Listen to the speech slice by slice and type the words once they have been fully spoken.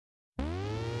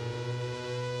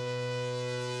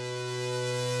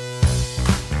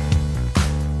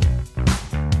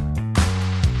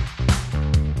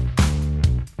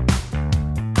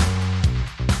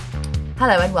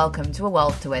Hello and welcome to A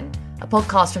World to Win, a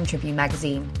podcast from Tribune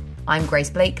Magazine. I'm Grace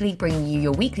Blakely, bringing you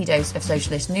your weekly dose of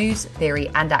socialist news, theory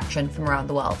and action from around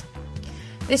the world.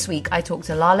 This week I talked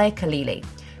to Laleh Khalili,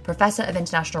 Professor of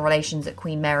International Relations at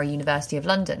Queen Mary University of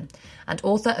London and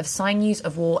author of Sinews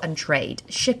of War and Trade,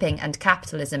 Shipping and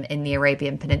Capitalism in the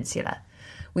Arabian Peninsula.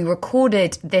 We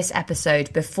recorded this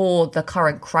episode before the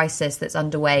current crisis that's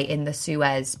underway in the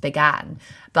Suez began,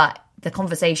 but the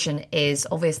conversation is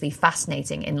obviously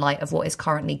fascinating in light of what is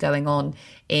currently going on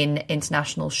in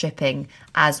international shipping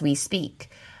as we speak.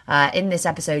 In this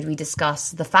episode, we discuss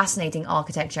the fascinating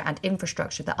architecture and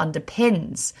infrastructure that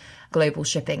underpins global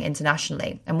shipping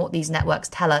internationally and what these networks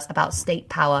tell us about state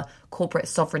power, corporate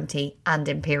sovereignty, and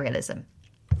imperialism.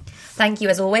 Thank you,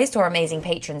 as always, to our amazing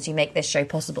patrons who make this show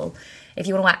possible. If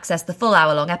you want to access the full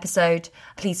hour-long episode,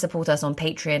 please support us on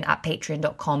Patreon at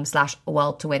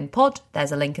patreon.com/aworldtowinpod.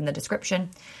 There's a link in the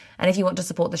description. And if you want to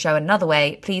support the show in another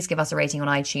way, please give us a rating on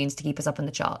iTunes to keep us up in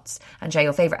the charts. And share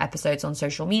your favourite episodes on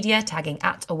social media, tagging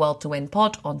at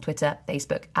aworldtowinpod on Twitter,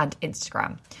 Facebook and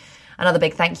Instagram. Another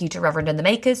big thank you to Reverend and the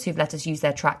Makers, who've let us use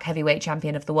their track Heavyweight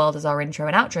Champion of the World as our intro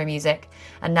and outro music.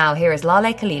 And now here is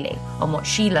Laleh Khalili on what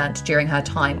she learnt during her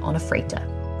time on a freighter.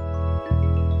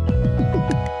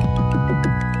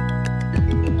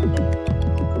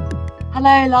 Hello,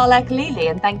 Laleh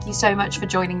Khalili, and thank you so much for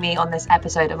joining me on this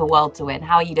episode of A World to Win.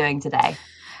 How are you doing today?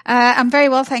 I'm very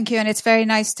well, thank you, and it's very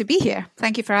nice to be here.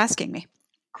 Thank you for asking me.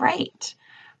 Great.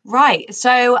 Right.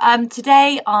 So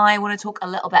today I want to talk a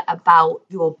little bit about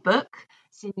your book,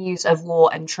 Sinews of War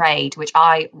and Trade, which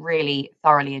I really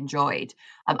thoroughly enjoyed.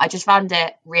 I just found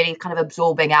it really kind of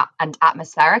absorbing and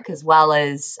atmospheric, as well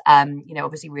as,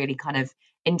 obviously really kind of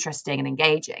interesting and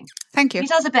engaging. Thank you. Can you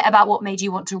tell us a bit about what made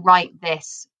you want to write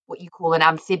this, what you call an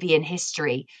amphibian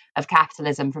history of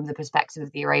capitalism from the perspective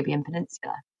of the Arabian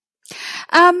Peninsula?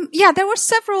 There were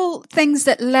several things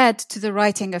that led to the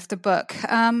writing of the book.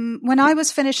 When I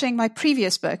was finishing my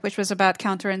previous book, which was about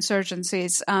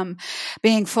counterinsurgencies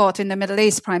being fought in the Middle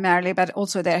East primarily, but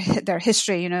also their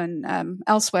history, and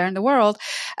elsewhere in the world,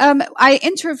 I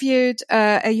interviewed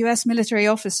a U.S. military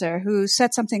officer who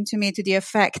said something to me to the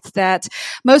effect that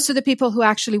most of the people who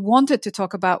actually wanted to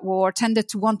talk about war tended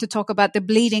to want to talk about the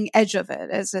bleeding edge of it,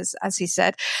 as he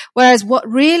said. Whereas what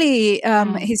really,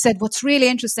 he said, what's really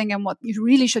interesting and what you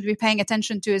really should be paying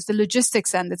attention to is the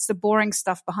logistics end. It's the boring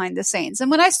stuff behind the scenes. And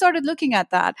when I started looking at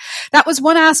that was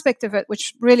one aspect of it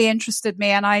which really interested me.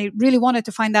 And I really wanted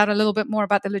to find out a little bit more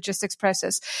about the logistics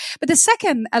process. But the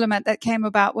second element that came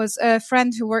about was a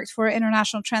friend who worked for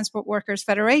International Transport Workers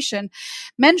Federation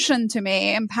mentioned to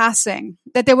me in passing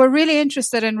that they were really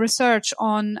interested in research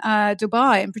on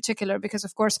Dubai in particular, because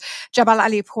of course Jebel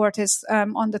Ali port is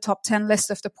on the top 10 list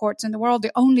of the ports in the world,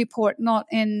 the only port not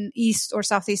in East or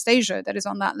Southeast Asia that is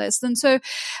on that list. And so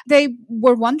they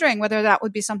were wondering whether that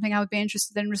would be something I would be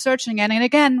interested in researching. And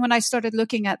again, when I started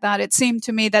looking at that, it seemed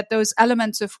to me that those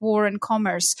elements of war and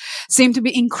commerce seemed to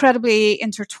be incredibly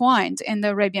intertwined in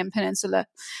the Arabian Peninsula.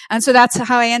 And so that's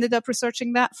how I ended up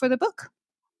researching that for the book.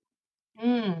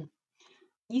 You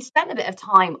spent a bit of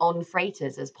time on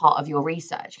freighters as part of your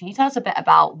research. Can you tell us a bit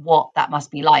about what that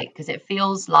must be like? Because it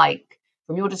feels like,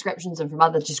 from your descriptions and from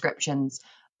other descriptions,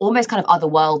 almost kind of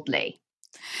otherworldly.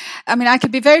 I mean, I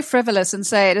could be very frivolous and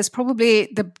say it is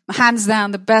probably hands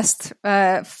down the best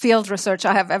field research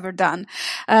I have ever done.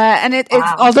 And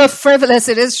although frivolous,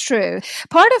 it is true.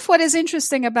 Part of what is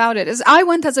interesting about it is I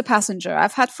went as a passenger.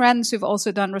 I've had friends who've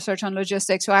also done research on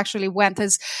logistics who actually went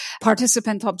as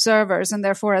participant observers and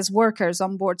therefore as workers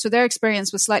on board. So their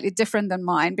experience was slightly different than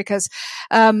mine because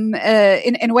in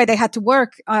a way they had to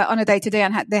work on a day-to-day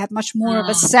and they had much more of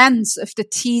a sense of the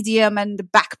tedium and the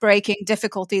back-breaking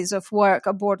difficulties of work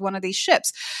aboard one of these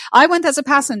ships. I went as a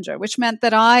passenger, which meant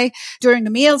that during the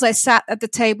meals, I sat at the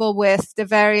table with the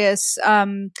various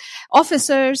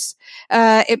officers.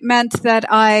 It meant that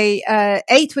I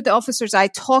ate with the officers. I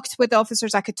talked with the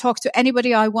officers. I could talk to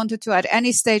anybody I wanted to at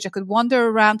any stage. I could wander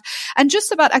around and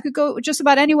I could go just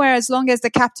about anywhere as long as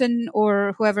the captain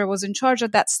or whoever was in charge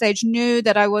at that stage knew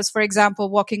that I was, for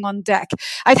example, walking on deck.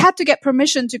 I'd had to get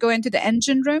permission to go into the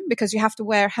engine room because you have to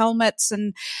wear helmets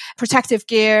and protective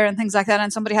gear and things like that.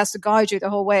 And somebody has to guide you the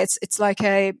whole way. It's like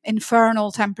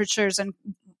infernal temperatures and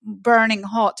burning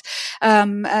hot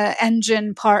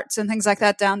engine parts and things like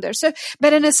that down there. So,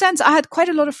 but in a sense, I had quite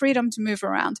a lot of freedom to move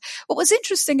around. What was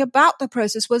interesting about the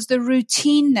process was the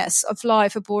routineness of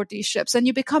life aboard these ships. And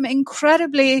you become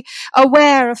incredibly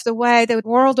aware of the way the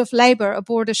world of labor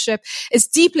aboard a ship is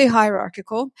deeply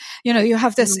hierarchical. You know, you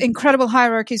have this incredible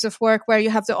hierarchies of work where you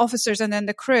have the officers and then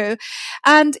the crew.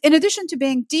 And in addition to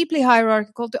being deeply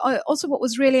hierarchical, also what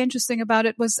was really interesting about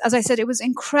it was, as I said, it was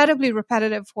incredibly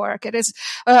repetitive work. It is,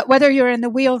 whether you're in the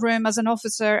wheel room as an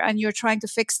officer and you're trying to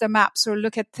fix the maps or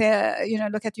look at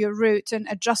your route and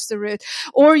adjust the route,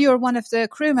 or you're one of the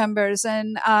crew members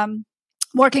and,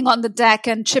 working on the deck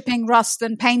and chipping rust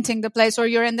and painting the place, or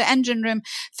you're in the engine room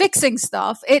fixing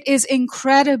stuff. It is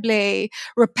incredibly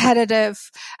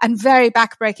repetitive and very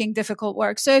backbreaking, difficult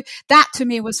work. So that to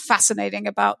me was fascinating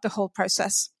about the whole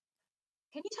process.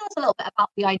 Can you tell us a little bit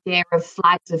about the idea of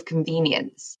flags of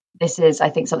convenience? This is, I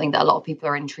think, something that a lot of people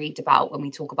are intrigued about when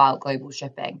we talk about global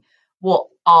shipping. What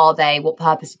are they? What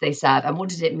purpose do they serve? And what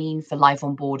does it mean for life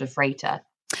on board a freighter?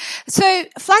 So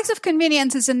flags of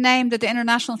convenience is a name that the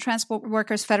International Transport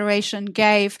Workers Federation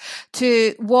gave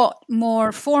to what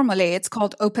more formally it's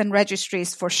called open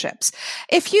registries for ships.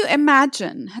 If you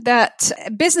imagine that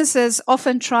businesses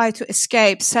often try to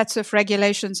escape sets of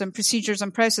regulations and procedures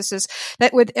and processes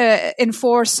that would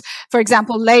enforce, for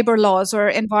example, labor laws or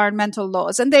environmental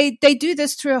laws, and they do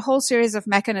this through a whole series of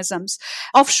mechanisms.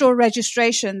 Offshore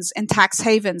registrations in tax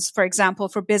havens, for example,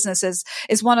 for businesses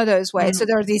is one of those ways. So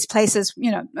there are these places,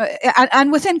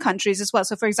 and within countries as well.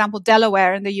 So, for example,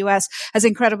 Delaware in the US has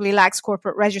incredibly lax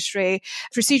corporate registry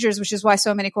procedures, which is why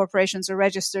so many corporations are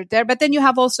registered there. But then you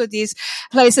have also these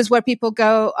places where people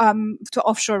go to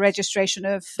offshore registration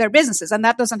of their businesses. And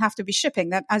that doesn't have to be shipping.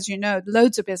 That, as you know,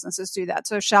 loads of businesses do that.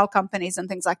 So shell companies and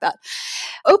things like that.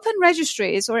 Open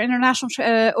registries or international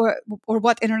or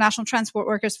what International Transport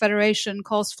Workers Federation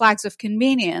calls flags of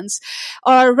convenience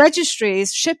are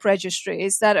registries, ship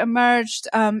registries that emerged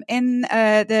in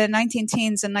the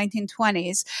 19-teens and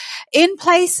 1920s in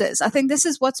places, I think this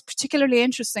is what's particularly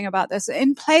interesting about this,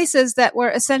 in places that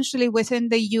were essentially within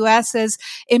the US's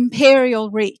imperial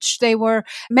reach. They were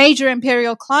major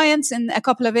imperial clients. In a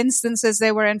couple of instances,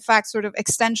 they were in fact sort of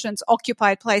extensions,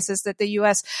 occupied places that the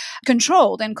US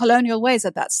controlled in colonial ways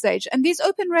at that stage. And these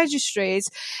open registries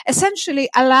essentially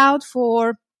allowed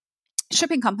for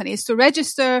shipping companies to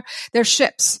register their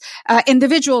ships,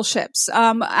 individual ships,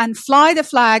 and fly the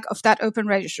flag of that open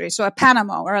registry. So a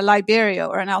Panama or a Liberia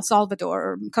or an El Salvador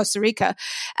or Costa Rica.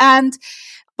 And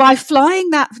by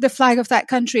flying the flag of that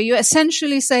country, you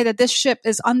essentially say that this ship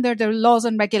is under the laws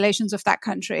and regulations of that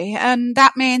country. And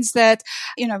that means that,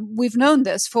 we've known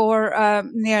this for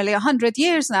nearly 100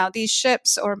 years now. These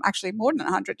ships, or actually more than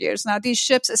 100 years now, these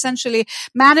ships essentially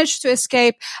manage to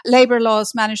escape labor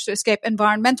laws, manage to escape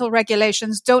environmental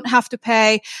regulations, don't have to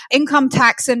pay income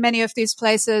tax in many of these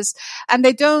places, and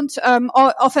they don't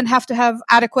often have to have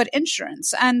adequate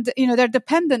insurance. And, they're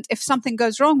dependent if something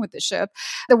goes wrong with the ship.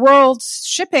 The world's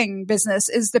shipping business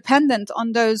is dependent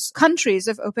on those countries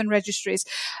of open registries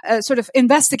sort of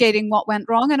investigating what went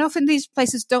wrong. And often these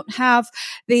places don't have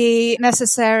the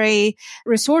necessary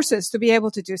resources to be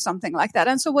able to do something like that.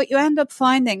 And so what you end up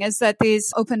finding is that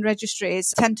these open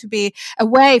registries tend to be a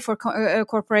way for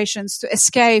corporations to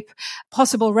escape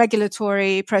possible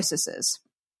regulatory processes.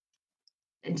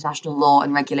 International law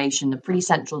and regulation are pretty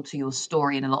central to your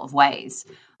story in a lot of ways,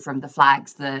 from the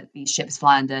flags that these ships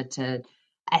fly under to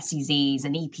SEZs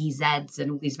and EPZs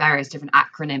and all these various different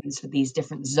acronyms for these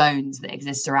different zones that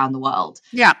exist around the world.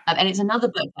 Yeah. And it's another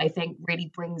book I think really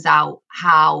brings out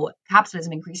how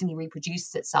capitalism increasingly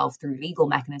reproduces itself through legal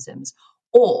mechanisms,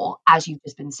 or, as you've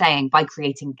just been saying, by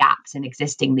creating gaps in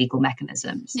existing legal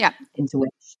mechanisms into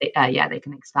which they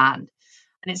can expand.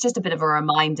 And it's just a bit of a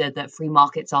reminder that free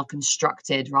markets are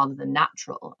constructed rather than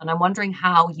natural. And I'm wondering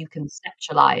how you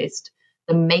conceptualized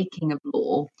the making of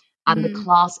law and the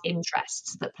class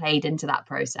interests that played into that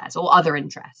process, or other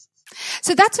interests.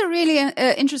 So that's a really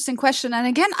interesting question. And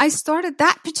again, I started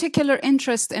that particular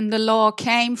interest in the law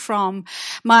came from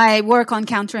my work on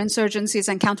counterinsurgencies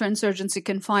and counterinsurgency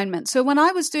confinement. So when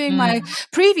I was doing my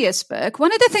previous book,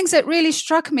 one of the things that really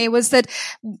struck me was that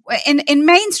in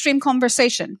mainstream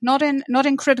conversation, not in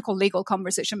critical legal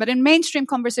conversation, but in mainstream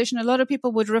conversation, a lot of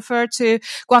people would refer to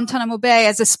Guantanamo Bay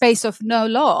as a space of no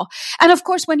law. And of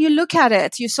course, when you look at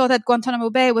it, you saw that Guantanamo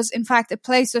Bay was in fact a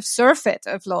place of surfeit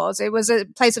of laws. It was a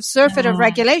place of surfeit surfeit of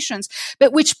regulations,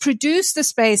 but which produced the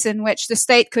space in which the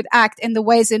state could act in the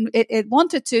ways it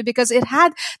wanted to, because it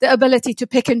had the ability to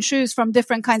pick and choose from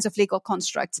different kinds of legal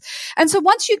constructs. And so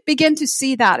once you begin to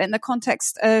see that in the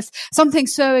context of something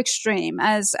so extreme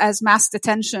as mass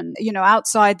detention,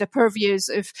 outside the purviews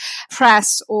of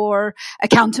press or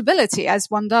accountability, as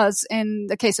one does in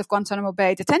the case of Guantanamo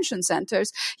Bay detention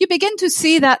centers, you begin to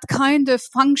see that kind of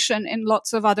function in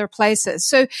lots of other places.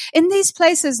 So in these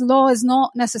places, law is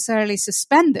not necessarily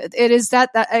suspended. It is that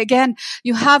again,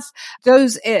 you have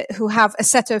those who have a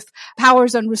set of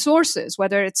powers and resources,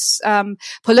 whether it's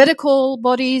political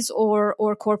bodies or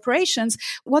corporations.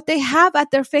 What they have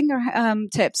at their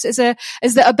fingertips is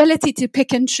the ability to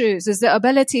pick and choose, is the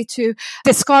ability to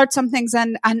discard some things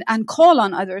and call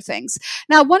on other things.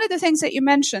 Now, one of the things that you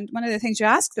mentioned, one of the things you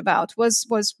asked about was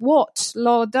what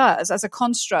law does as a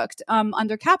construct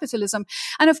under capitalism.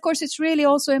 And of course, it's really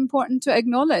also important to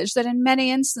acknowledge that in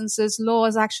many instances, law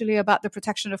is actually about the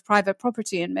protection of private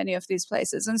property in many of these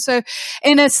places. And so,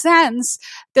 in a sense,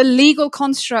 the legal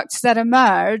constructs that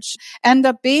emerge end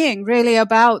up being really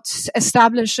about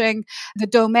establishing the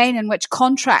domain in which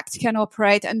contract can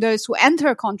operate, and those who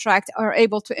enter contract are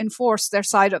able to enforce their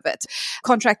side of it.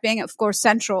 Contract being, of course,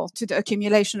 central to the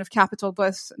accumulation of capital,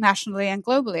 both nationally and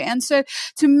globally. And so,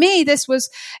 to me, this was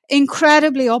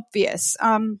incredibly obvious.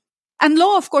 And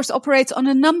law, of course, operates on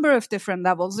a number of different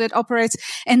levels. It operates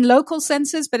in local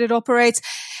senses, but it operates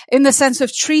in the sense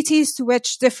of treaties to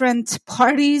which different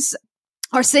parties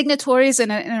are signatories in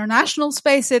an international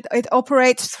space. It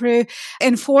operates through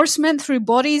enforcement, through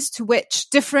bodies to which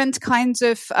different kinds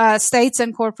of states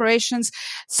and corporations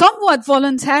somewhat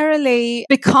voluntarily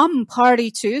become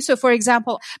party to. So, for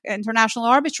example, international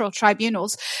arbitral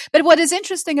tribunals. But what is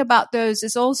interesting about those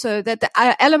is also that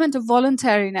the element of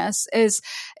voluntariness is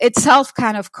itself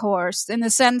kind of coerced in the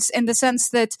sense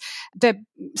that the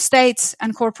states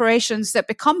and corporations that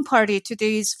become party to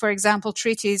these, for example,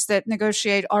 treaties that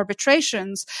negotiate arbitration,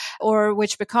 or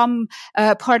which become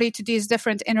party to these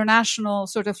different international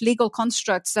sort of legal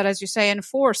constructs that, as you say,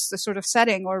 enforce the sort of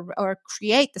setting or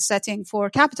create the setting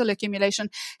for capital accumulation,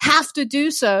 have to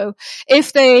do so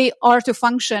if they are to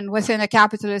function within a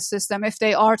capitalist system, if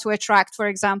they are to attract, for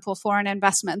example, foreign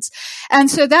investments. And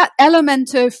so that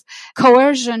element of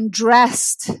coercion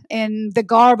dressed in the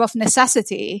garb of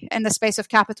necessity in the space of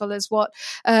capital is what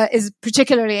is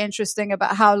particularly interesting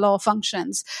about how law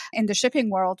functions in the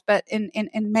shipping world, but in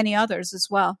many others as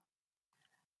well.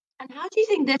 And how do you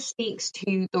think this speaks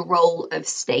to the role of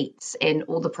states in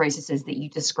all the processes that you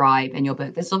describe in your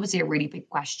book? This is obviously a really big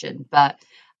question, but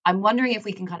I'm wondering if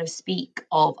we can kind of speak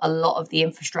of a lot of the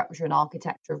infrastructure and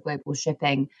architecture of global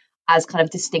shipping as kind of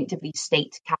distinctively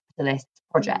state capitalist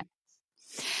projects.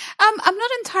 I'm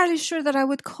not entirely sure that I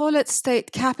would call it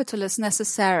state capitalist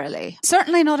necessarily.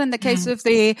 Certainly not in the case of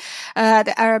the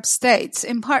Arab states,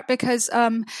 in part because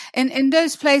in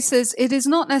those places it is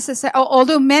not necessary.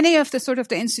 Although many of the sort of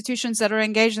the institutions that are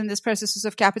engaged in these processes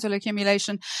of capital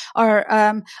accumulation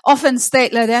are often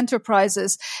state-led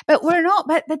enterprises, but we're not.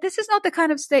 But this is not the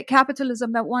kind of state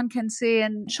capitalism that one can see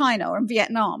in China or in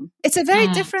Vietnam. It's a very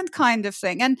different kind of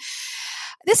thing, and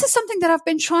this is something that I've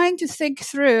been trying to think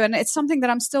through, and it's something that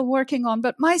I'm still working on.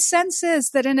 But my sense is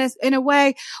that in a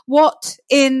way, what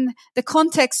in the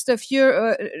context of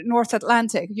North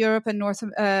Atlantic, Europe and North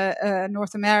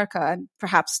America, and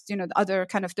perhaps, other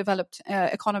kind of developed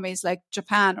economies like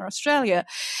Japan or Australia,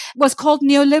 was called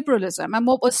neoliberalism, and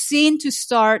what was seen to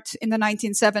start in the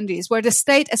 1970s, where the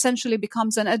state essentially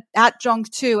becomes an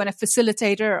adjunct to and a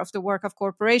facilitator of the work of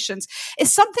corporations,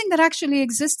 is something that actually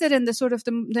existed in the sort of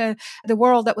the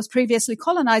world that was previously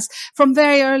colonized from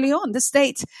very early on. The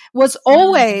state was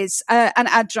always an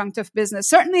adjunct of business.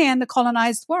 Certainly in the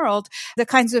colonized world, the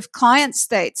kinds of client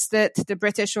states that the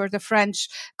British or the French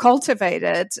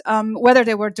cultivated, whether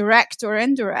they were direct or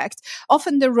indirect,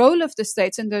 often the role of the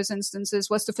states in those instances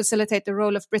was to facilitate the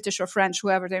role of British or French,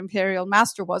 whoever the imperial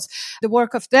master was, the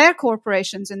work of their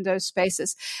corporations in those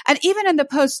spaces. And even in the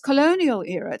post-colonial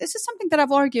era, this is something that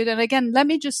I've argued, and again, let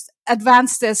me just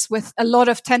advance this with a lot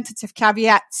of tentative caveats.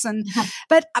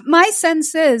 But my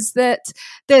sense is that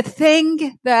the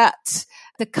thing that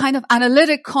the kind of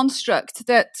analytic construct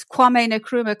that Kwame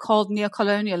Nkrumah called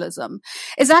neocolonialism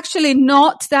is actually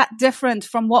not that different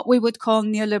from what we would call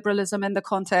neoliberalism in the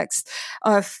context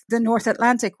of the North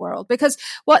Atlantic world. Because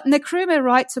what Nkrumah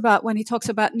writes about when he talks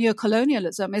about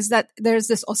neocolonialism is that there's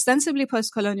this ostensibly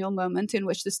post-colonial moment in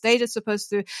which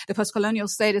the post-colonial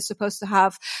state is supposed to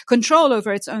have control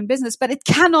over its own business, but it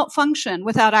cannot function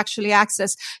without actually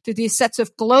access to these sets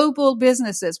of global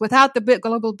businesses, without the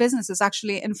global businesses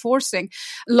actually enforcing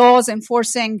laws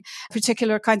enforcing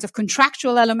particular kinds of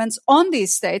contractual elements on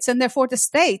these states. And therefore the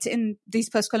state in these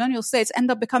post-colonial states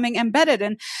end up becoming embedded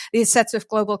in these sets of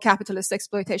global capitalist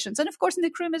exploitations. And of course,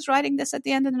 Nkrumah is writing this at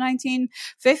the end of the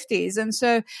 1950s. And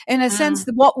so in a sense,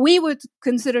 what we would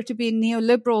consider to be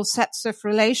neoliberal sets of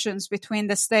relations between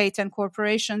the state and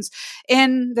corporations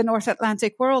in the North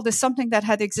Atlantic world is something that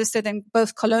had existed in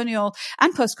both colonial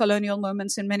and post-colonial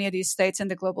moments in many of these states in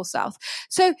the global South.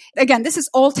 So again, this is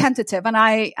all tentative, and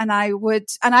I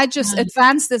just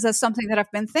advance this as something that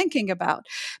I've been thinking about.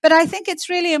 But I think it's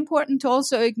really important to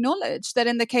also acknowledge that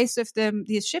in the case of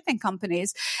these shipping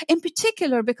companies, in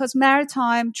particular, because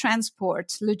maritime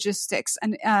transport, logistics,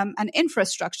 and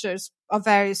infrastructures of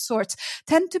various sorts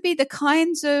tend to be the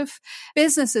kinds of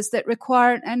businesses that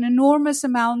require an enormous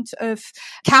amount of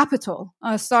capital,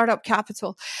 startup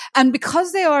capital. And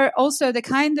because they are also the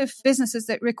kind of businesses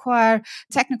that require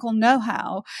technical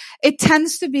know-how, it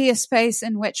tends to be a space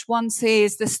in which one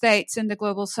sees the states in the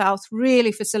global South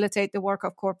really facilitate the work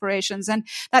of corporations. And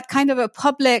that kind of a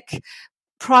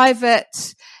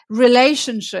public-private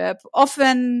relationship,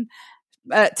 often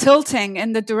tilting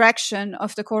in the direction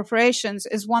of the corporations,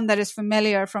 is one that is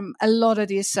familiar from a lot of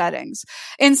these settings.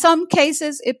 In some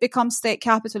cases, it becomes state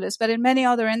capitalist, but in many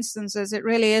other instances, it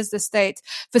really is the state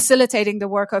facilitating the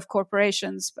work of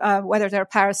corporations, whether they're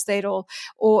parastatal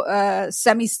or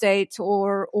semi-state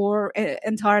or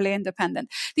entirely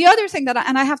independent. The other thing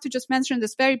and I have to just mention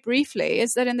this very briefly,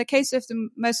 is that in the case of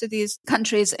most of these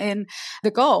countries in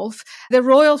the Gulf, the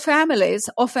royal families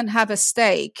often have a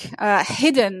stake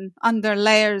hidden under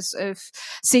layers of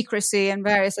secrecy and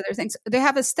various other things. They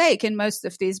have a stake in most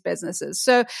of these businesses.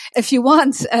 So if you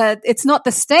want, it's not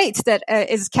the state that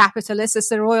is capitalist, it's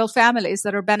the royal families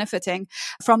that are benefiting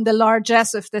from the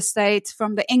largesse of the state,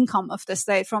 from the income of the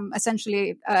state, from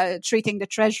essentially treating the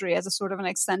treasury as a sort of an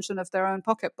extension of their own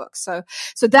pocketbook. So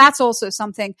that's also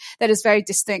something that is very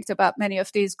distinct about many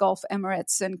of these Gulf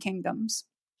emirates and kingdoms.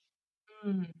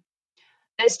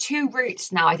 There's two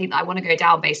routes now, I think, that I want to go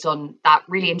down based on that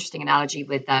really interesting analogy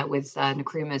with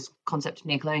Nkrumah's concept of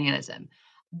neocolonialism.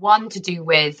 One to do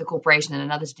with the corporation and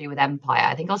another to do with empire.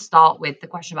 I think I'll start with the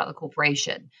question about the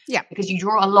corporation. Yeah. Because you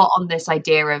draw a lot on this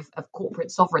idea of corporate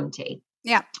sovereignty.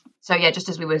 Yeah. So yeah, just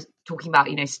as we were talking about,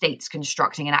 states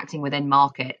constructing and acting within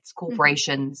markets,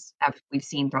 corporations, as we've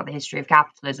seen throughout the history of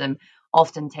capitalism,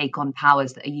 often take on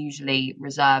powers that are usually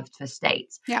reserved for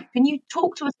states. Yeah. Can you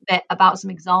talk to us a bit about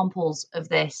some examples of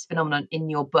this phenomenon in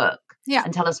your book? Yeah.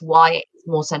 And tell us why it's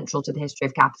more central to the history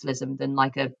of capitalism than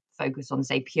like a focus on,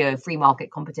 say, pure free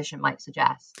market competition might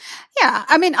suggest? Yeah,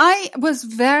 I mean, I was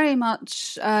very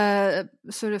much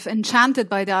sort of enchanted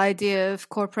by the idea of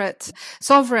corporate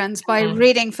sovereigns by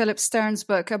reading Philip Stern's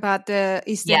book about the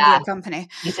East India Company.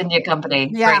 East India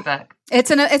Company, great book. It's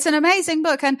an amazing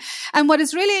book, and what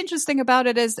is really interesting about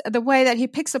it is the way that he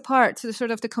picks apart the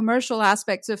sort of the commercial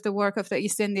aspects of the work of the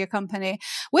East India Company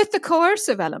with the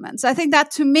coercive elements. I think that,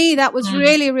 to me, that was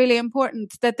really, really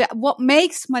important. That what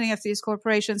makes many of these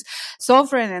corporations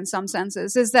sovereign in some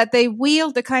senses is that they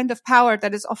wield the kind of power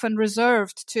that is often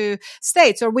reserved to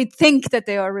states, or we think that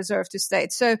they are reserved to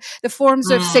states. So the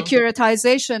forms of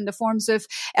securitization, the forms of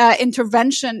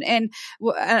intervention in,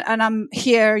 and I'm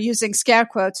here using scare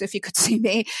quotes if you could see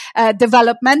me,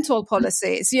 developmental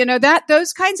policies, that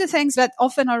those kinds of things that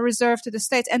often are reserved to the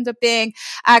states end up being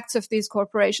acts of these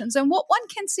corporations. And what one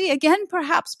can see, again,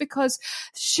 perhaps because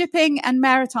shipping and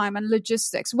maritime and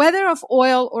logistics, whether of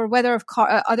oil or whether of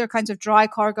other kinds of dry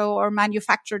cargo or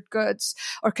manufactured goods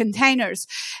or containers,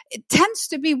 it tends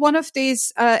to be one of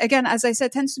these, again, as I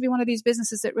said, tends to be one of these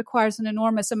businesses that requires an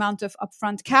enormous amount of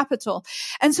upfront capital.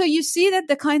 And so you see that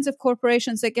the kinds of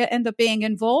corporations that end up being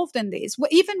involved in these,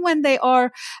 even when they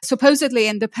are supposedly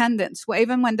independent,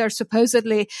 even when they're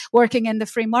supposedly working in the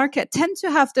free market, tend to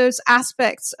have those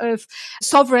aspects of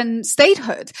sovereign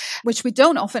statehood, which we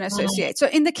don't often associate. So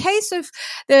in the case of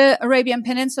the Arabian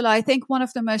Peninsula, I think one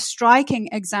of the most striking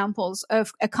examples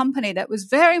of a company that was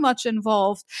very much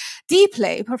involved,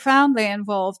 deeply, profoundly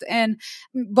involved in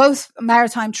both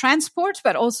maritime transport,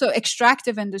 but also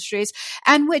extractive industries,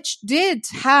 and which did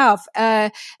have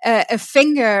a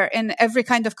finger in every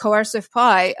kind of coercive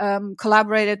pie,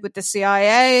 collaborated with the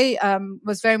CIA,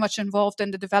 was very much involved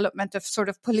in the development of sort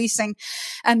of policing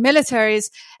and militaries,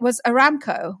 was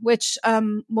Aramco, which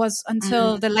was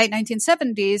until the late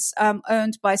 1970s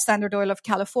owned by Standard Oil of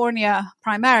California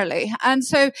primarily. And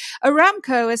so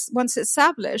Aramco is once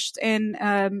established in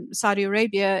Saudi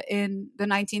Arabia in the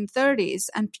 1930s,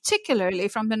 and particularly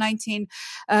from the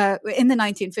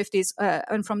 1950s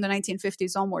and from the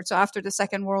 1950s onwards, so after the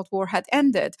Second World War had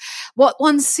ended, what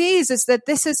one sees is that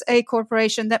this is a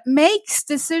corporation that makes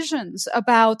decisions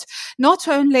about not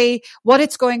only what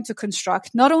it's going to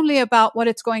construct, not only about what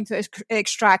it's going to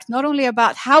extract, not only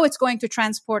about how it's going to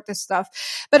transport this stuff,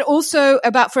 but also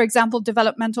about, for example,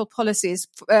 developmental policies,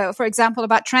 for example,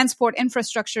 about transport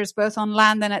infrastructures, both on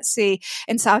land and at sea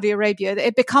in Saudi Arabia.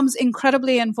 It becomes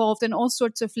incredibly involved in all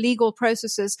sorts of legal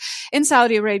processes in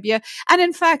Saudi Arabia. And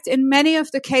in fact, in many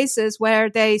of the cases where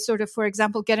they sort of, for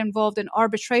example, get involved in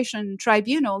arbitration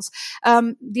tribunals,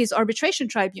 these arbitration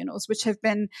tribunals, which have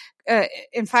been,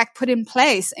 in fact, put in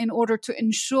place in order to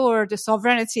ensure the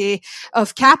sovereignty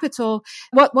of capital,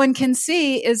 what one can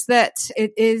see is that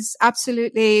it is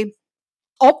absolutely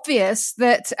obvious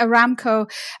that Aramco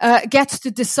gets to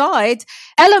decide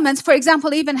elements, for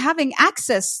example, even having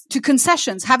access to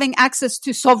concessions, having access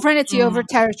to sovereignty over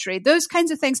territory. Those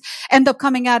kinds of things end up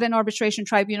coming out in arbitration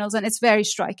tribunals, and it's very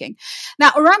striking.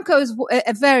 Now, Aramco is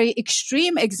a very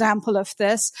extreme example of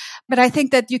this, but I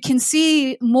think that you can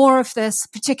see more of this,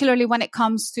 particularly when it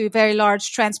comes to very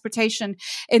large transportation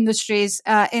industries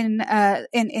in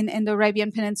the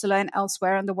Arabian Peninsula and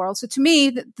elsewhere in the world. So to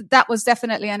me, that was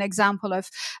definitely an example of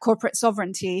corporate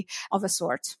sovereignty of a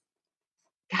sort.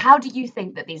 How do you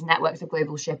think that these networks of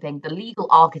global shipping, the legal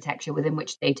architecture within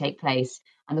which they take place,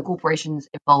 and the corporations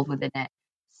involved within it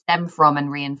stem from and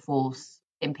reinforce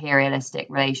imperialistic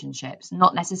relationships,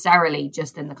 not necessarily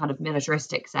just in the kind of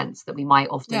militaristic sense that we might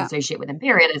often associate with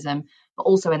imperialism, but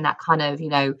also in that kind of,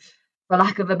 for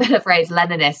lack of a better phrase,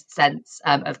 Leninist sense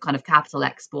of kind of capital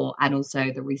export, and also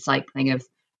the recycling of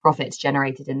profits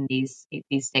generated in these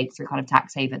states through kind of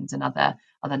tax havens and other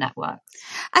networks?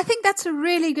 I think that's a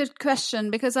really good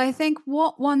question, because I think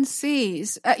what one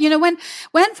sees, when,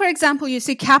 for example, you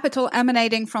see capital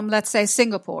emanating from, let's say,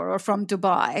 Singapore or from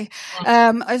Dubai,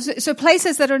 so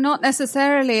places that are not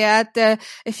necessarily at the,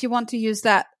 if you want to use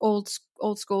that old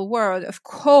school word, of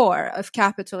core of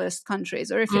capitalist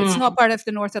countries, or if it's not part of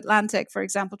the North Atlantic, for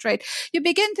example, trade, you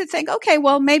begin to think, okay,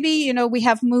 well, maybe, we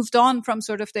have moved on from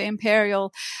sort of the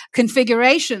imperial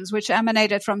configurations, which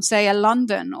emanated from, say, a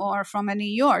London or from a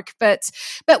New York. But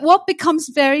what becomes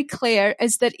very clear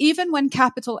is that even when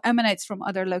capital emanates from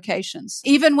other locations,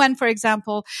 even when, for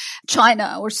example,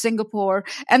 China or Singapore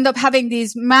end up having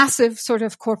these massive sort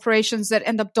of corporations that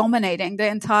end up dominating the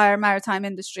entire maritime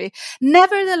industry,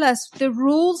 nevertheless, the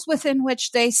rules within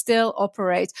which they still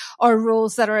operate are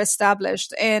rules that are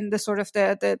established in the sort of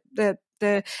the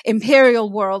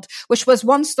imperial world, which was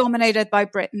once dominated by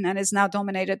Britain and is now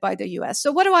dominated by the US.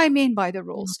 So what do I mean by the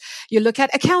rules? You look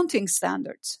at accounting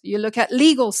standards. You look at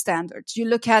legal standards. You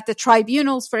look at the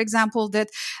tribunals, for example,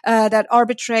 that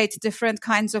arbitrate different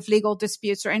kinds of legal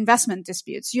disputes or investment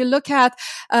disputes. You look at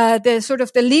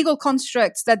the legal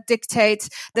constructs that dictate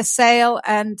the sale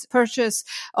and purchase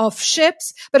of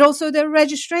ships, but also their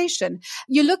registration.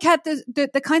 You look at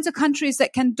the kinds of countries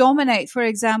that can dominate, for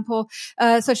example,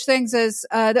 such things as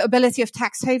the ability of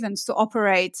tax havens to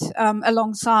operate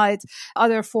alongside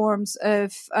other forms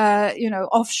of,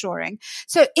 offshoring.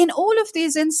 So in all of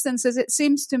these instances, it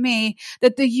seems to me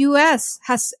that the US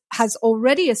has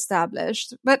already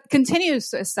established, but continues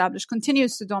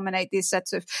to dominate these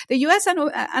sets of the US,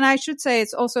 and I should say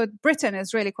it's also Britain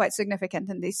is really quite significant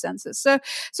in these senses.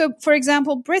 So for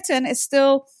example,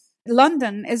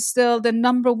 London is still the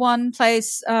number one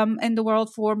place in the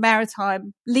world for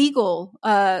maritime legal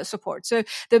support. So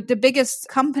the biggest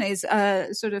companies,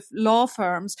 sort of law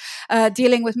firms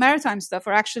dealing with maritime stuff,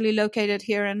 are actually located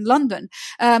here in London.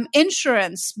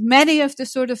 Insurance, many of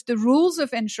the rules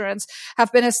of insurance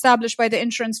have been established by the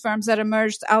insurance firms that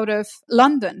emerged out of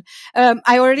London.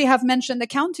 I already have mentioned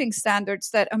accounting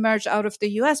standards that emerge out of the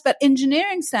US, but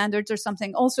engineering standards are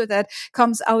something also that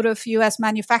comes out of US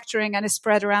manufacturing and is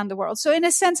spread around the world. So in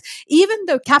a sense, even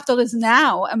though capital is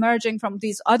now emerging from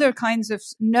these other kinds of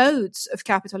nodes of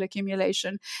capital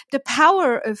accumulation, the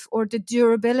power of, or the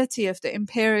durability of the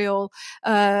imperial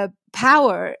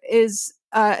power is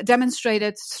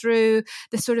demonstrated through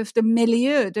the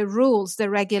milieu, the rules, the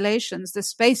regulations, the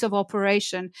space of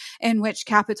operation in which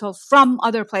capital from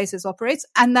other places operates.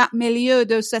 And that milieu,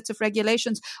 those sets of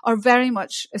regulations, are very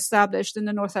much established in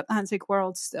the North Atlantic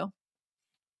world still.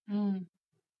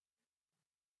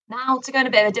 Now, to go in a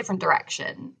bit of a different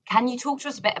direction, can you talk to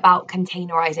us a bit about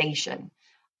containerization?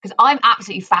 Because I'm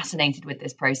absolutely fascinated with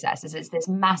this process, as it's this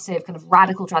massive kind of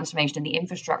radical transformation in the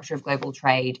infrastructure of global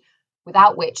trade,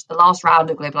 without which the last round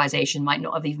of globalization might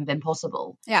not have even been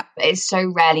possible. Yeah. But it's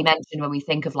so rarely mentioned when we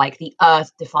think of like the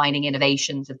earth-defining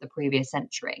innovations of the previous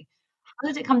century. How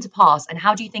did it come to pass, and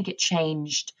how do you think it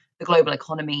changed the global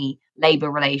economy, labor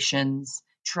relations,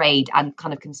 trade, and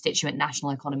kind of constituent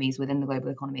national economies within the global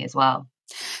economy as well?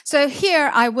 So here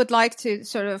I would like to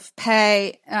sort of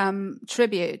pay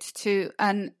tribute to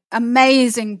an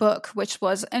amazing book, which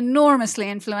was enormously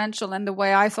influential in the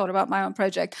way I thought about my own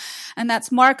project. And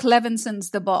that's Mark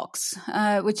Levinson's The Box,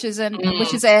 which is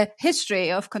a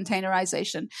history of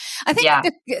containerization. I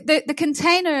think the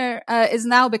container is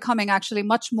now becoming actually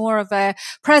much more of a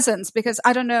presence, because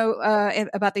I don't know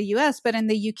about the US, but in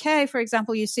the UK, for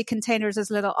example, you see containers as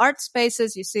little art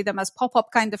spaces. You see them as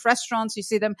pop-up kind of restaurants. You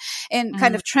see them in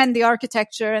kind of trendy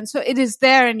architecture. And so it is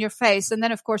there in your face. And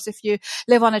then, of course, if you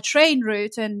live on a train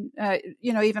route and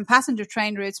even passenger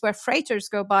train routes where freighters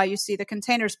go by, you see the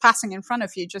containers passing in front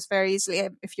of you just very easily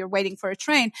if you're waiting for a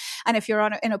train. And if you're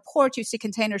in a port, you see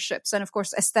container ships. And of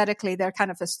course, aesthetically, they're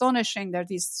kind of astonishing. They're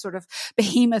these sort of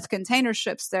behemoth container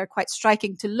ships. They're quite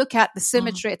striking to look at, the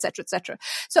symmetry, et cetera, et cetera.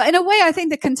 So in a way, I think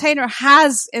the container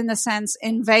has, in a sense,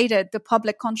 invaded the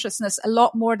public consciousness a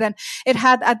lot more than it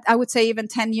had, I would say, even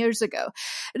 10 years ago.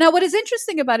 Now, what is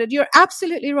interesting about it, you're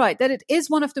absolutely right, that it is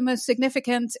one of the most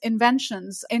significant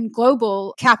inventions in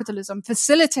global capitalism,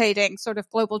 facilitating sort of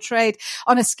global trade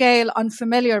on a scale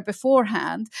unfamiliar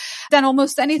beforehand than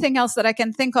almost anything else that I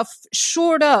can think of,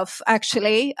 short of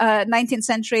actually 19th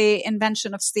century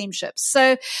invention of steamships.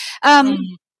 So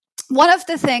one of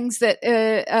the things that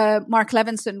Mark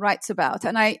Levinson writes about,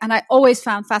 and I always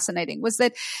found fascinating, was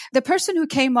that the person who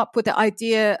came up with the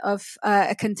idea of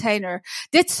a container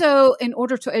did so in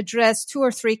order to address two or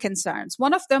three concerns.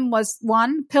 One of them was,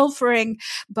 one, pilfering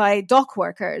by dock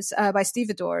workers, by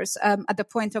stevedores, at the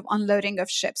point of unloading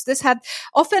of ships. This had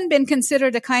often been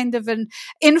considered a kind of an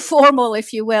informal,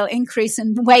 if you will, increase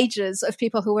in wages of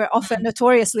people who were often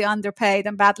notoriously underpaid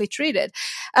and badly treated.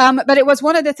 But it was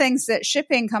one of the things that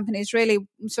shipping companies really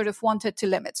sort of wanted to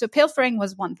limit. So pilfering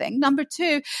was one thing. Number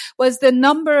two was the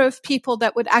number of people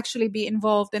that would actually be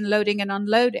involved in loading and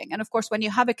unloading. And of course, when you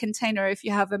have a container, if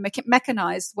you have a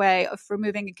mechanized way of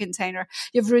removing a container,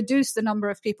 you've reduced the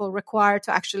number of people required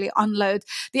to actually unload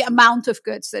the amount of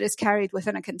goods that is carried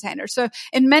within a container. So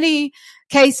in many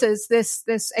cases,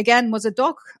 this again was a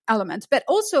dock element, but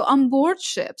also on board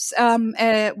ships.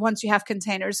 Once you have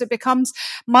containers, it becomes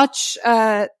much,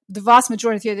 the vast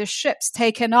majority of the ships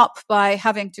taken up by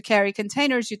having to carry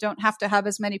containers. You don't have to have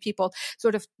as many people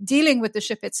sort of dealing with the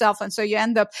ship itself. And so you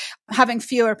end up having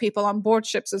fewer people on board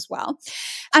ships as well.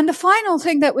 And the final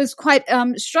thing that was quite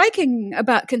striking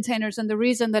about containers, and the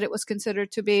reason that it was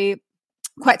considered to be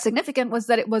quite significant, was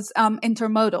that it was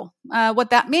intermodal.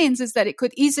 What that means is that it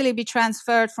could easily be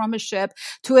transferred from a ship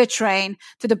to a train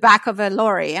to the back of a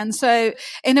lorry. And so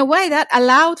in a way that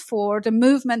allowed for the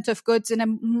movement of goods in a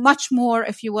much more,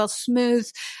 if you will, smooth,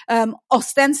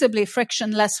 ostensibly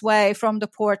frictionless way from the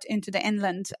port into the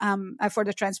inland for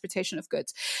the transportation of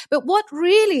goods. But what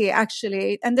really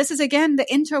actually, and this is again the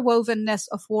interwovenness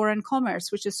of war and commerce,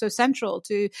 which is so central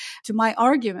to my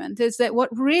argument, is that what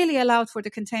really allowed for the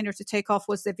container to take off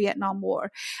was the Vietnam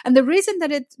War. And the reason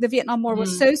that the Vietnam War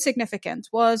was so significant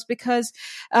was because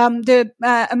the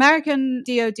American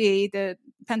DoD, the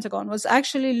Pentagon, was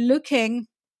actually looking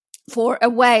for a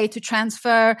way to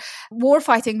transfer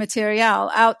warfighting material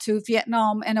out to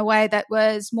Vietnam in a way that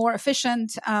was more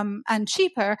efficient and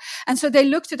cheaper. And so they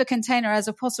looked to the container as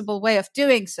a possible way of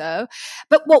doing so.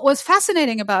 But what was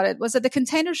fascinating about it was that the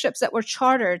container ships that were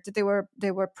chartered, they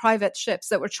were private ships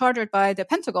that were chartered by the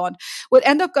Pentagon, would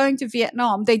end up going to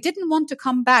Vietnam. They didn't want to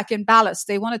come back in ballast.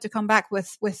 They wanted to come back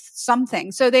with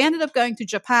something. So they ended up going to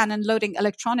Japan and loading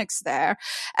electronics there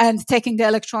and taking the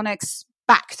electronics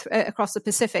back across the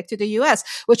Pacific to the US,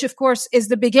 which of course is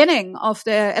the beginning of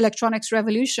the electronics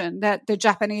revolution that the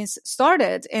Japanese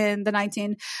started in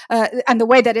the and the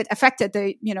way that it affected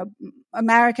the,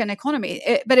 American economy.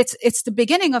 But it's the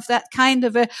beginning of that kind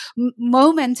of a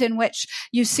moment in which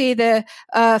you see the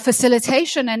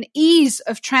facilitation and ease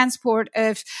of transport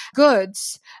of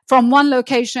goods from one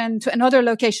location to another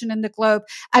location in the globe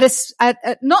at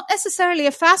not necessarily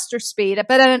a faster speed,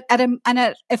 but in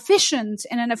an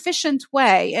efficient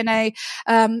way, in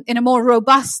a more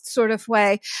robust sort of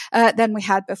way than we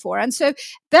had before. And so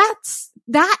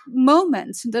that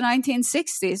moment, the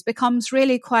 1960s, becomes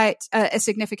really quite a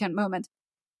significant moment.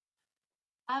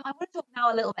 I want to talk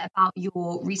now a little bit about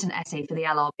your recent essay for the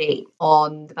LRB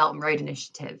on the Belt and Road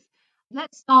Initiative.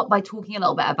 Let's start by talking a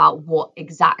little bit about what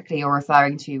exactly you're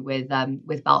referring to with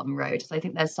Belt and Road. So I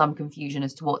think there's some confusion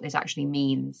as to what this actually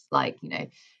means. Like,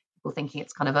 people thinking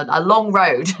it's kind of a long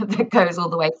road that goes all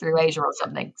the way through Asia or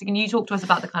something. So can you talk to us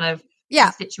about the kind of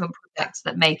constituent projects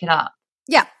that make it up?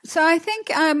 Yeah, so I think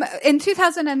in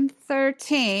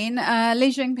 2013, Xi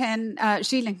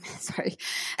Jinping,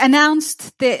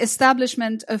 announced the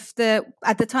establishment of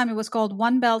at the time it was called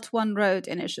One Belt, One Road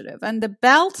initiative. And the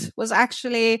belt was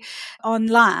actually on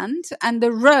land, and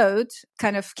the road,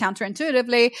 kind of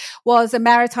counterintuitively, was a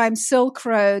maritime Silk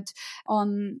Road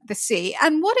on the sea.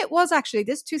 And what it was actually,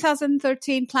 this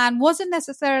 2013 plan wasn't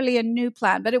necessarily a new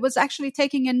plan, but it was actually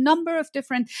taking a number of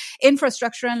different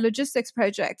infrastructure and logistics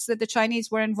projects that the Chinese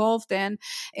were involved in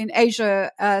Asia,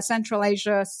 Central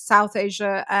Asia, South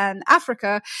Asia, and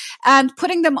Africa, and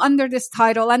putting them under this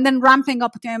title and then ramping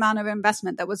up the amount of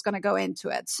investment that was going to go into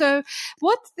it. So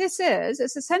what this is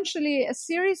essentially a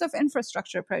series of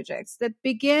infrastructure projects that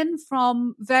begin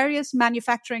from various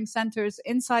manufacturing centers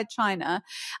inside China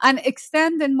and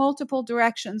extend in multiple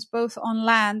directions, both on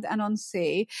land and on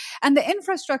sea. And the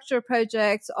infrastructure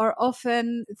projects are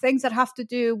often things that have to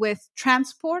do with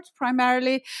transport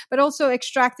primarily, but also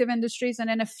extractive industries, and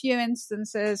in a few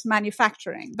instances,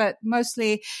 manufacturing. But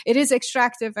mostly it is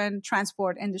extractive and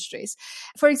transport industries.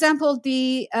 For example,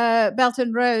 the Belt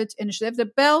and Road Initiative, the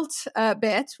Belt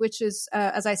bit, which is,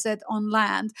 as I said, on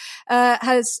land,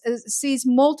 sees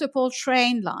multiple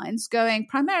train lines going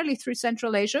primarily through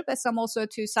Central Asia, but some also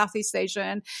to Southeast Asia,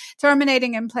 and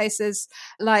terminating in places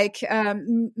like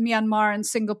Myanmar and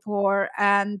Singapore,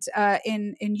 and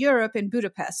in Europe, in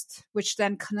Budapest, which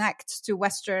then connects to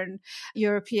Western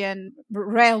European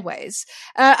railways.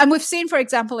 And we've seen, for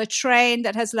example, a train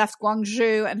that has left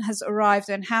Guangzhou and has arrived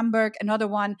in Hamburg, another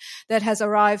one that has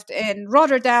arrived in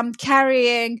Rotterdam,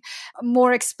 carrying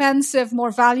more expensive,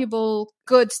 more valuable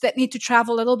goods that need to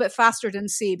travel a little bit faster than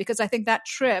sea, because I think that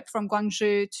trip from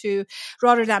Guangzhou to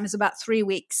Rotterdam is about 3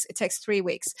 weeks. It takes 3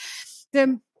 weeks.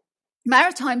 The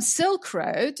Maritime Silk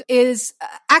Road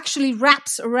actually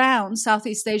wraps around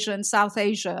Southeast Asia and South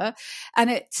Asia,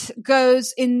 and it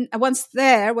goes in once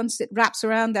it wraps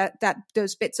around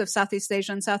those bits of Southeast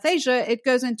Asia and South Asia, it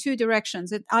goes in two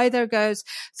directions. It either goes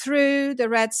through the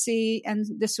Red Sea and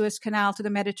the Suez Canal to the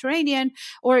Mediterranean,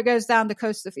 or it goes down the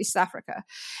coast of East Africa.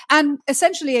 And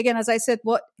essentially, again, as I said,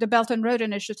 what the Belt and Road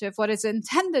Initiative, what it's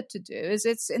intended to do is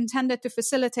it's intended to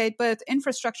facilitate both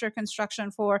infrastructure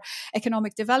construction for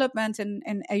economic development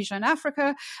in Asia and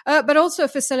Africa, but also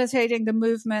facilitating the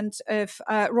movement of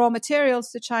raw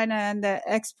materials to China and the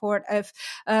export of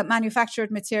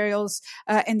manufactured materials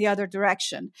in the other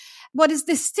direction. What is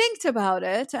distinct about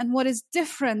it, and what is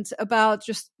different about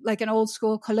just like an old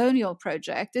school colonial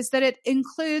project, is that it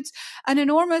includes an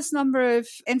enormous number of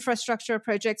infrastructure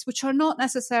projects which are not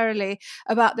necessarily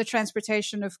about the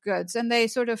transportation of goods, and they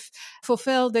sort of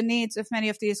fulfill the needs of many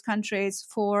of these countries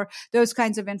for those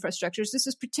kinds of infrastructures. This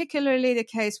is particularly the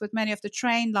case with many of the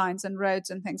train lines and roads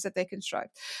and things that they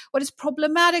construct. What is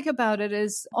problematic about it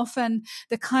is often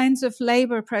the kinds of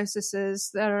labor processes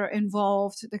that are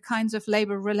involved, the kinds of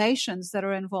labor relations that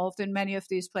are involved in many of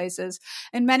these places.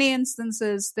 In many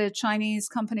instances, the Chinese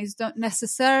companies don't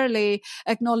necessarily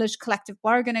acknowledge collective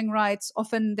bargaining rights.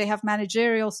 Often they have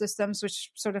managerial systems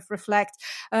which sort of reflect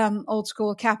old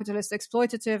school capitalist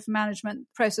exploitative management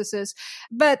processes.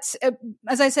 But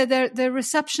as I said, their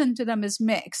reception to them is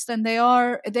mixed, and they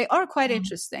are quite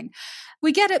interesting.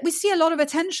 We see a lot of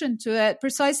attention to it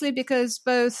precisely because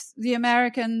both the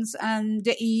Americans and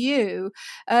the EU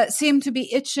seem to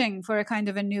be itching for a kind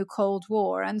of a new Cold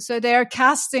War, and so they are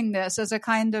casting this as a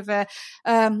kind of a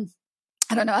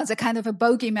as a kind of a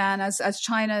bogeyman, as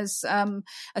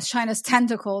China's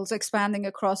tentacles expanding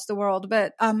across the world.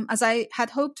 But as I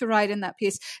had hoped to write in that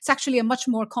piece, it's actually a much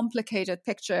more complicated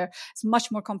picture. It's a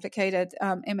much more complicated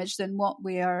image than what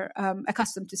we are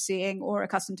accustomed to seeing or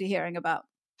accustomed to hearing about.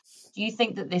 Do you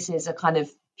think that this is a kind of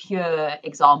pure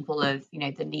example of,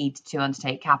 the need to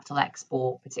undertake capital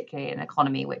export, particularly in an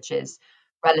economy which is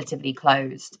relatively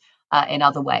closed in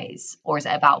other ways, or is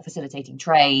it about facilitating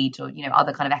trade or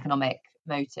other kind of economic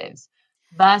motives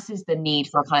versus the need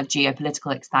for a kind of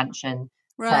geopolitical expansion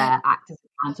to act as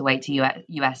a counterweight to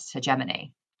US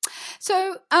hegemony?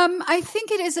 So I think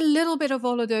it is a little bit of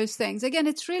all of those things. Again,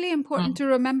 it's really important to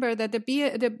remember that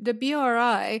the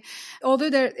BRI,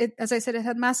 although as I said, it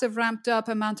had massive ramped up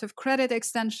amount of credit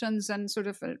extensions and sort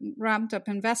of ramped up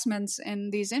investments in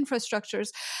these infrastructures,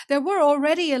 there were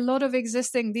already a lot of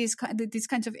existing these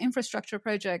kinds of infrastructure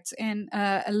projects in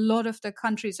a lot of the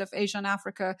countries of Asia and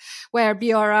Africa where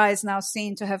BRI is now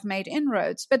seen to have made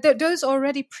inroads. But those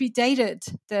already predated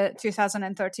the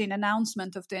 2013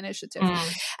 announcement of the initiative.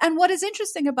 And what what is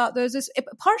interesting about those is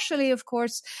partially, of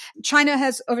course, China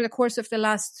has over the course of the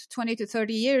last 20 to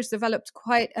 30 years developed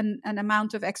quite an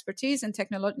amount of expertise and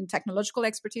technological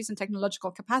expertise and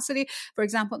technological capacity. For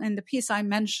example, in the piece I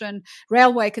mentioned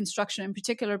railway construction in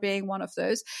particular being one of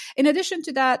those. In addition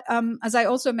to that, as I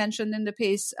also mentioned in the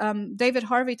piece, David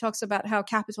Harvey talks about how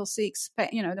capital seeks,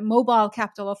 the mobile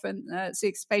capital often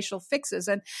seeks spatial fixes.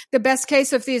 And the best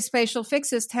case of these spatial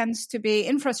fixes tends to be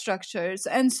infrastructures.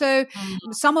 And so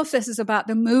some of this is about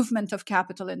the movement of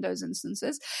capital in those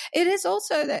instances. It is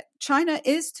also that China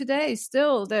is today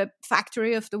still the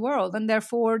factory of the world, and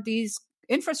therefore these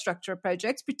infrastructure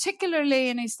projects, particularly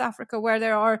in East Africa, where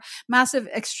there are massive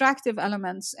extractive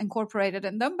elements incorporated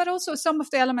in them, but also some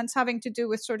of the elements having to do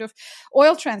with sort of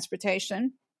oil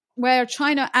transportation, where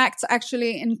China acts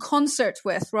actually in concert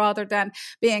with, rather than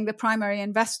being the primary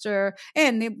investor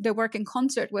in, they work in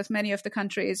concert with many of the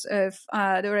countries of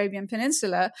the Arabian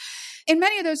Peninsula. In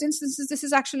many of those instances, this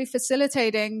is actually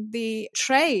facilitating the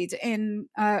trade in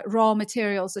raw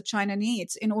materials that China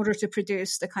needs in order to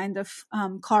produce the kind of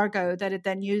cargo that it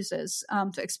then uses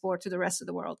to export to the rest of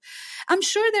the world. I'm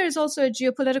sure there is also a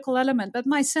geopolitical element, but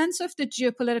my sense of the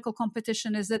geopolitical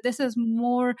competition is that this is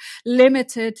more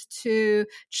limited to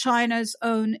China's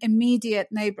own immediate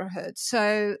neighborhood.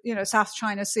 So, South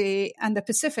China Sea and the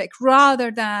Pacific, rather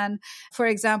than, for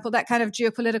example, that kind of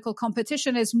geopolitical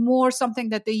competition is more something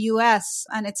that the US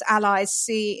and its allies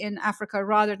see in Africa,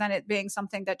 rather than it being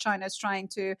something that China is trying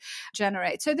to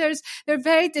generate. So there are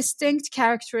very distinct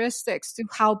characteristics to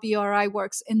how BRI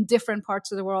works in different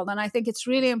parts of the world. And I think it's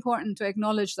really important to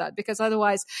acknowledge that, because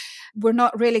otherwise we're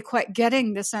not really quite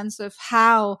getting the sense of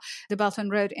how the Belt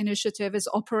and Road Initiative is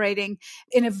operating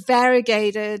in a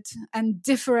variegated and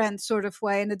different sort of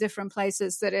way in the different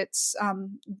places that it's,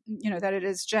 that it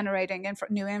is generating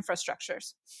new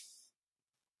infrastructures.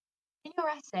 In your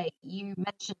essay, you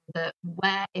mentioned that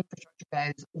where infrastructure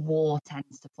goes, war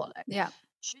tends to follow. Yeah.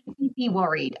 Should we be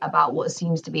worried about what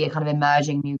seems to be a kind of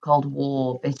emerging new Cold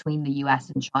War between the US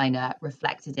and China,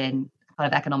 reflected in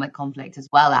kind of economic conflict, as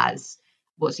well as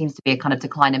what seems to be a kind of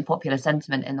decline in popular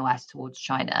sentiment in the West towards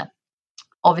China?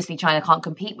 Obviously, China can't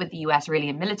compete with the US really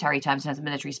in military terms in terms of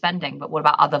military spending, but what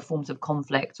about other forms of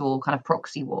conflict or kind of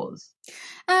proxy wars?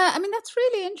 That's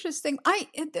really interesting.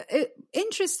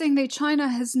 Interestingly, China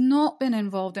has not been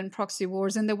involved in proxy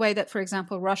wars in the way that, for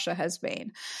example, Russia has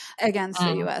been against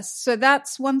the US. So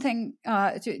that's one thing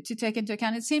to take into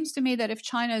account. It seems to me that if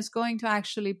China is going to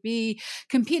actually be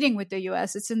competing with the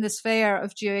US, it's in the sphere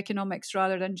of geoeconomics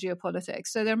rather than geopolitics.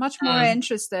 So they're much more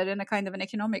interested in a kind of an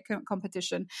economic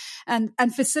competition and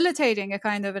facilitating a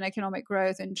kind of an economic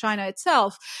growth in China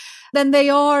itself than they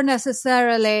are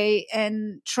necessarily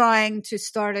in trying to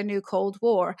start a new Cold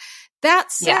War.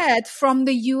 That said, from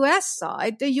the US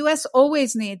side, the US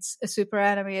always needs a super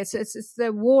enemy. It's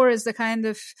the war is the kind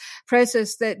of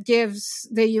process that gives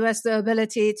the US the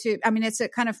ability to, it's a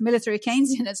kind of military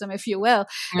Keynesianism, if you will.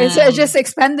 It's just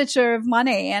expenditure of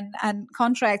money and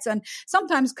contracts and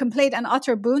sometimes complete and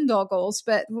utter boondoggles,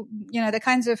 but, the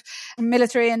kinds of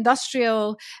military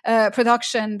industrial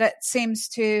production that seems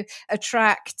to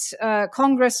attract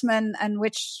congressmen and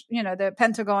which, the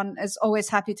Pentagon is always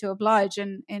happy to oblige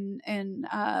in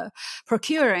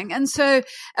procuring. And so,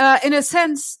 in a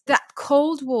sense, that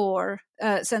Cold War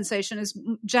sensation is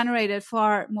generated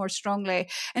far more strongly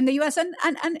in the US.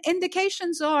 And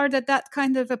indications are that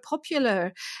kind of a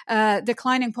popular,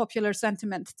 declining popular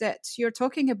sentiment that you're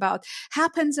talking about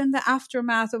happens in the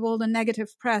aftermath of all the negative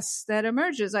press that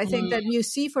emerges. I think that you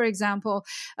see, for example,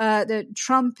 the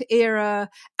Trump era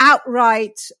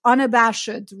outright,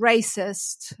 unabashed,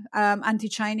 racist,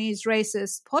 anti-Chinese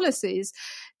racist policies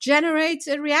generates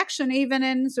a reaction even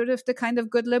in sort of the kind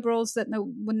of good liberals that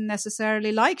wouldn't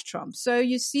necessarily like Trump. So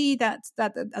you see that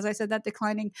as I said, that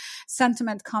declining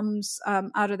sentiment comes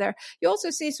out of there. You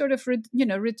also see sort of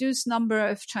reduced number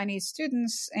of Chinese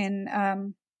students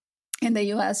in the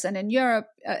US and in Europe.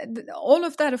 All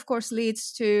of that, of course,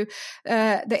 leads to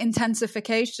the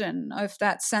intensification of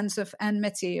that sense of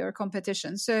enmity or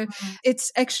competition. So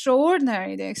it's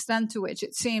extraordinary the extent to which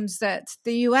it seems that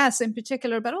the US in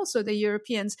particular, but also the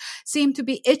Europeans, seem to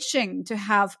be itching to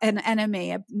have an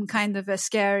enemy, a kind of a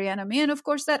scary enemy. And of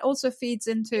course, that also feeds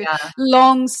into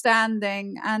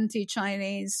long-standing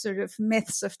anti-Chinese sort of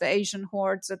myths of the Asian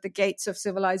hordes at the gates of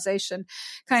civilization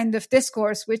kind of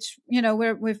discourse, which,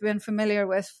 we've been familiar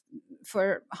with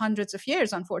for hundreds of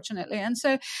years, unfortunately. And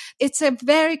so it's a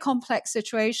very complex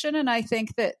situation. And I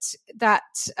think that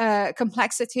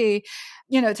complexity,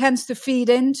 tends to feed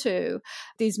into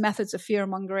these methods of fear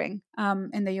mongering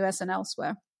in the US and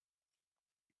elsewhere.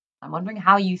 I'm wondering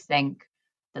how you think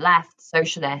the left,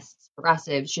 socialists,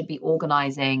 progressives should be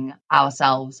organising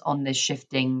ourselves on this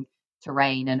shifting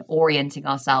terrain and orienting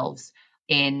ourselves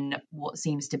in what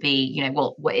seems to be,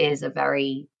 what is a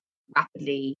very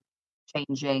rapidly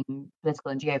changing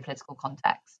political and geopolitical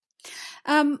context.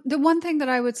 The one thing that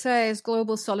I would say is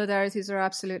global solidarities are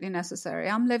absolutely necessary.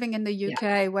 I'm living in the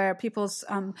UK where people's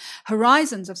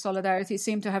horizons of solidarity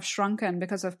seem to have shrunken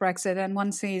because of Brexit. And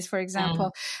one sees, for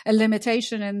example, a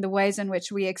limitation in the ways in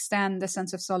which we extend the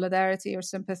sense of solidarity or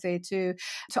sympathy to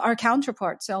our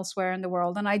counterparts elsewhere in the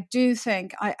world. And I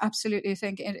absolutely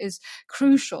think it is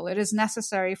crucial. It is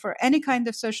necessary for any kind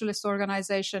of socialist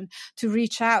organization to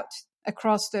reach out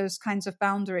across those kinds of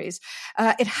boundaries.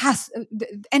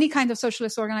 Any kind of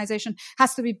socialist organization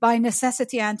has to be by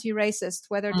necessity anti-racist,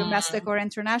 whether domestic or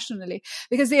internationally,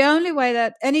 because the only way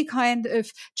that any kind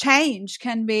of change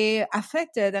can be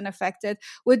affected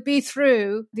would be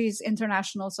through these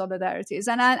international solidarities.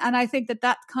 And I think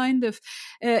that kind of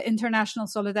international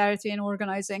solidarity and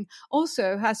organizing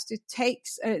also has to take,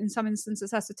 in some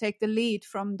instances, has to take the lead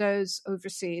from those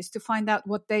overseas to find out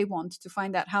what they want, to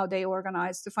find out how they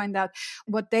organize, to find out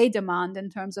what they demand in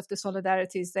terms of the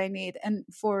solidarities they need, and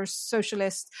for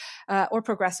socialist or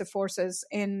progressive forces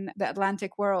in the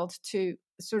Atlantic world to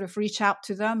sort of reach out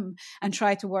to them and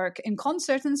try to work in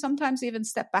concert, and sometimes even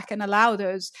step back and allow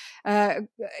those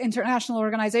international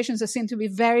organizations that seem to be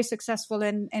very successful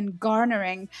in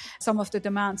garnering some of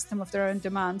their own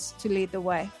demands to lead the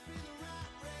way.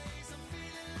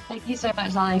 Thank you so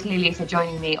much, Laleh Khalili, for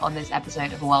joining me on this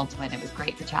episode of A World to Win. It was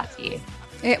great to chat to you.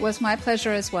 It was my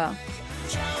pleasure as well.